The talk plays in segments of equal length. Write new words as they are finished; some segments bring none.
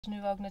Dus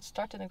nu wou ik net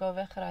starten en ik wou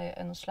wegrijden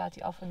en dan slaat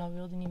hij af en dan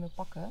wil hij niet meer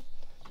pakken.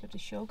 Ik heb de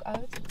choke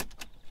uit.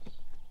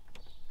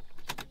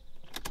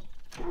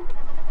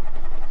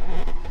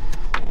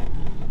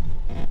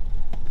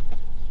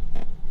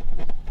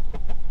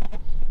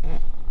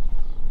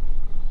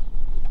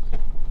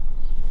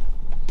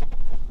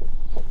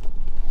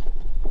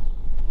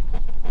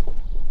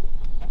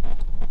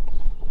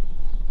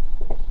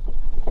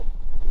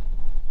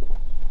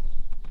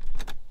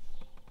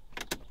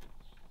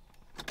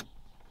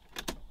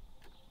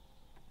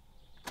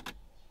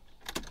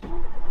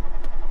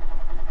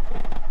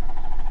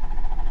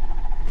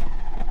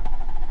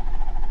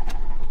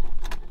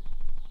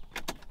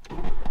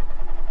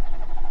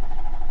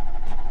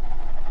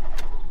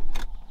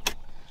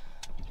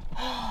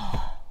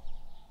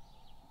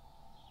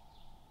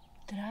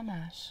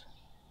 Drama's.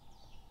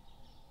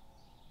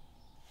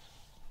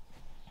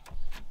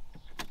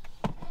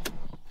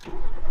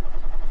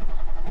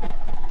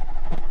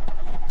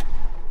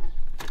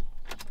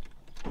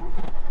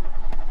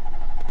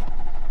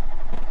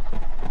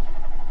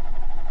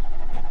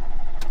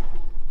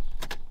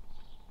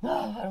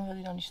 Oh, waarom wil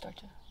hij nou niet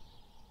starten?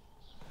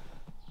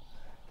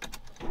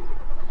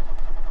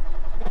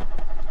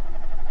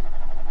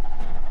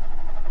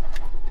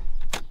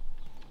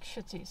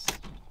 Shitties.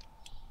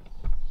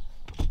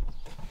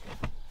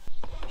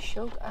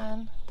 Choke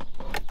aan.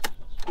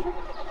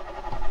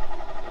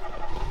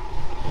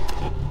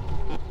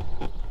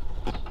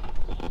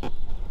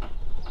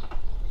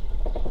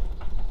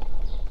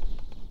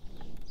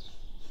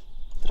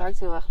 Het ruikt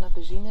heel erg naar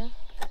benzine.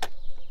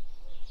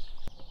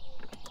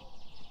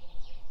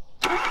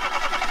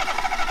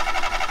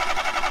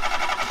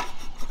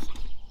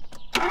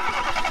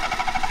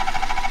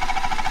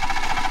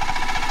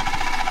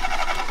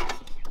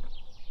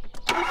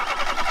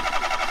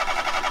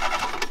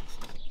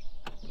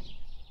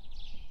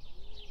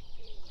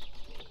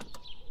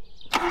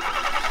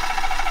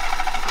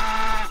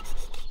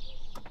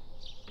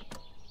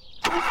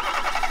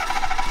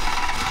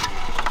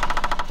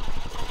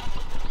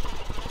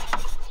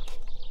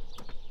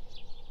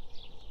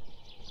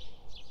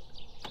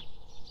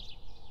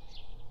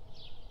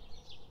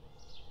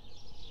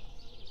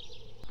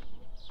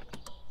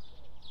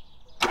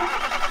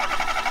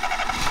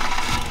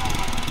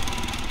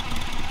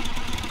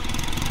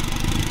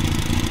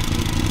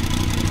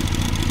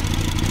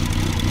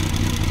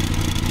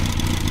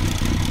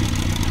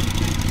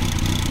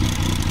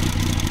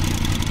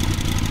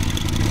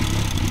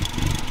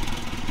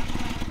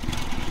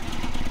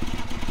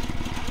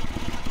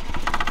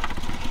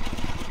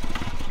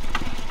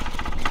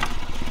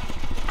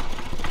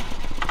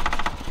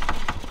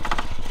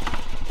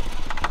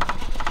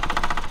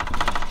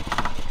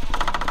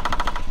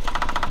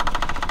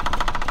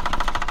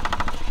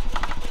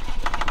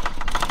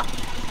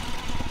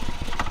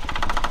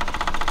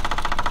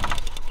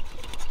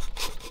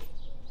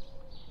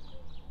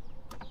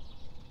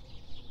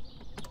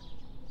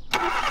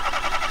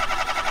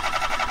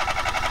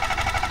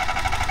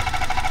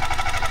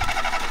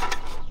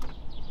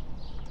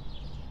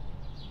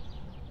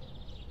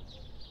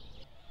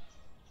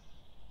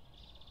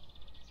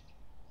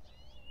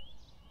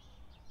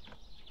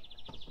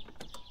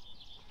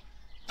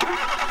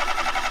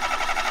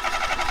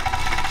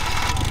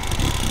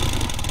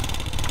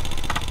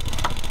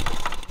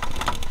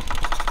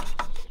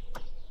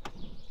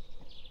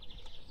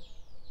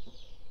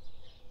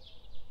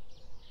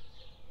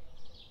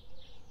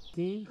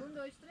 Sí. 1,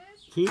 2,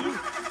 3. Sí.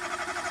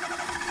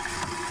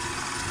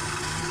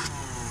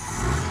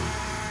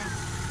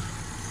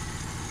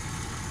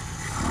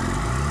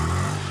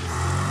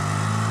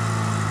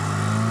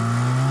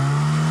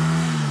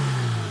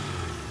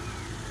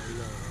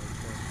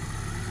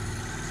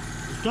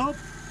 Stop.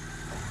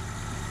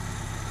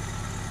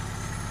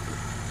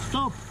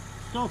 Stop.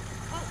 Stop.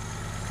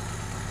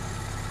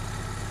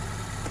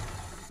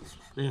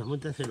 Venga,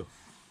 monta a cero.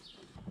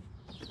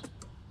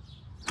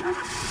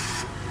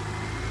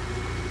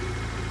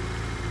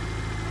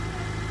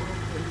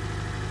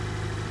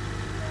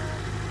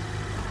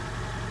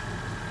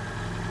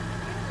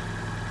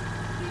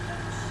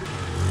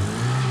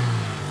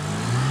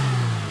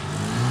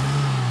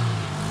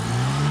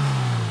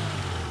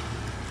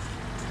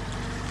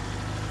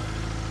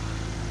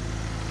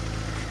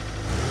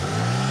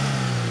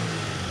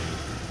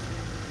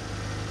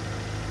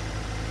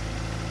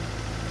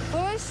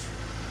 Push.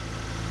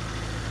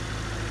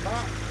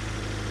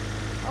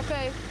 Ok.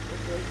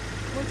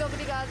 Muito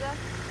obrigada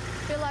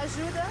pela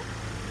ajuda.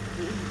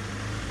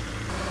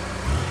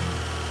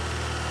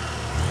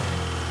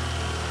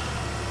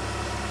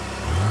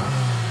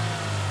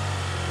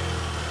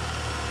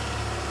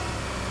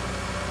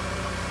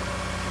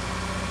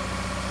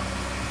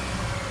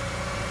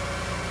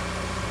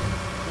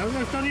 Da un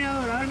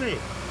destornillador, hazle.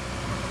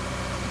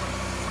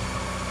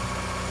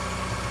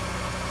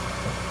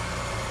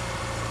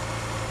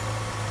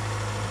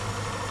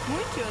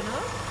 Muito,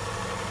 não?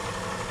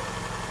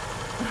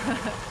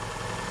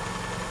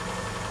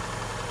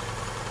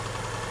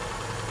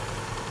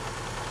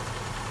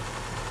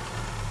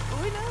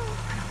 Ui, não.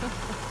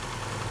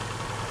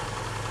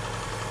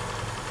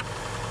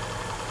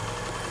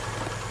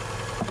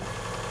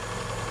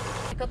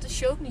 had de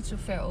choke niet zo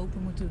ver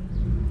open moeten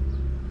doen.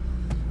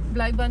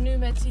 Blijkbaar nu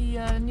met die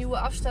nieuwe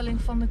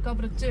afstelling van de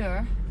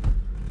carburateur